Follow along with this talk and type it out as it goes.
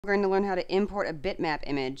We're going to learn how to import a bitmap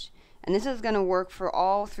image, and this is going to work for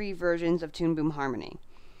all 3 versions of Toon Boom Harmony.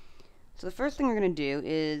 So the first thing we're going to do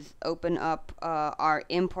is open up our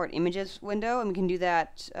import images window, and we can do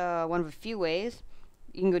that one of a few ways.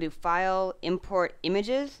 You can go to File, Import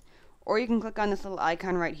Images, or you can click on this little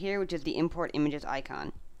icon right here, which is the Import Images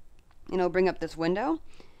icon. And it'll bring up this window.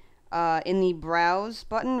 In the Browse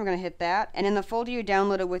button, we're going to hit that, and in the folder you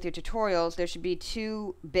downloaded with your tutorials, there should be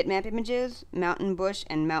 2 bitmap images, Mountain Bush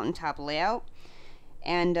and Mountaintop Layout.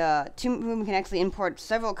 And Toon Boom can actually import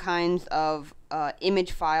several kinds of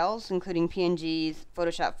image files, including PNGs,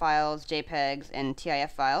 Photoshop files, JPEGs, and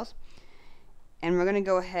TIFF files. And we're going to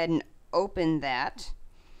go ahead and open that.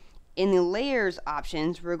 In the Layers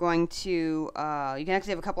options, we're going to, you can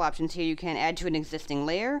actually have a couple options here. You can add to an existing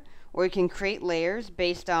layer, or you can create layers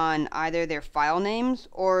based on either their file names,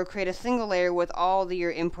 or create a single layer with all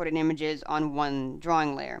your imported images on one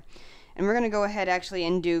drawing layer. And we're going to go ahead actually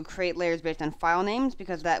and do create layers based on file names,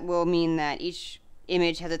 because that will mean that each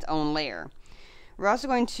image has its own layer. We're also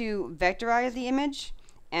going to vectorize the image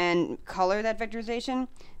and color that vectorization.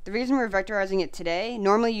 The reason we're vectorizing it today,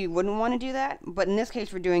 normally you wouldn't want to do that, but in this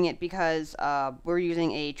case we're doing it because we're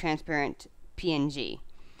using a transparent PNG.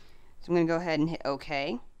 So I'm going to go ahead and hit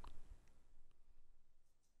OK.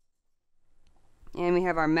 And we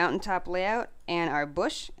have our mountaintop layout and our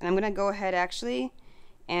bush, and I'm going to go ahead actually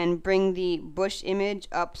and bring the bush image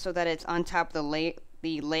up so that it's on top of the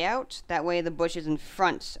layout. That way the bush is in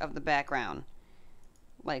front of the background,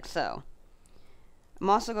 like so. I'm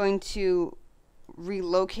also going to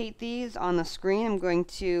relocate these on the screen. I'm going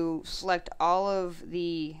to select all of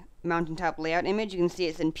the mountaintop layout image. You can see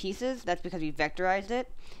it's in pieces. That's because we vectorized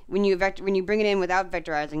it. When you bring it in without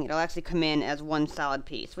vectorizing, it'll actually come in as one solid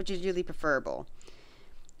piece, which is really preferable.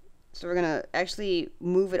 So we're going to actually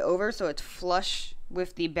move it over so it's flush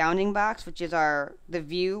with the bounding box, which is the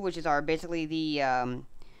view, which is basically the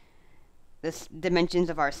dimensions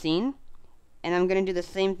of our scene. And I'm going to do the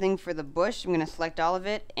same thing for the bush. I'm going to select all of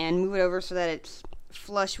it and move it over so that it's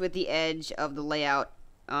flush with the edge of the layout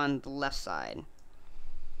on the left side.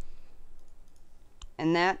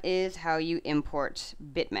 And that is how you import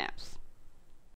bitmaps.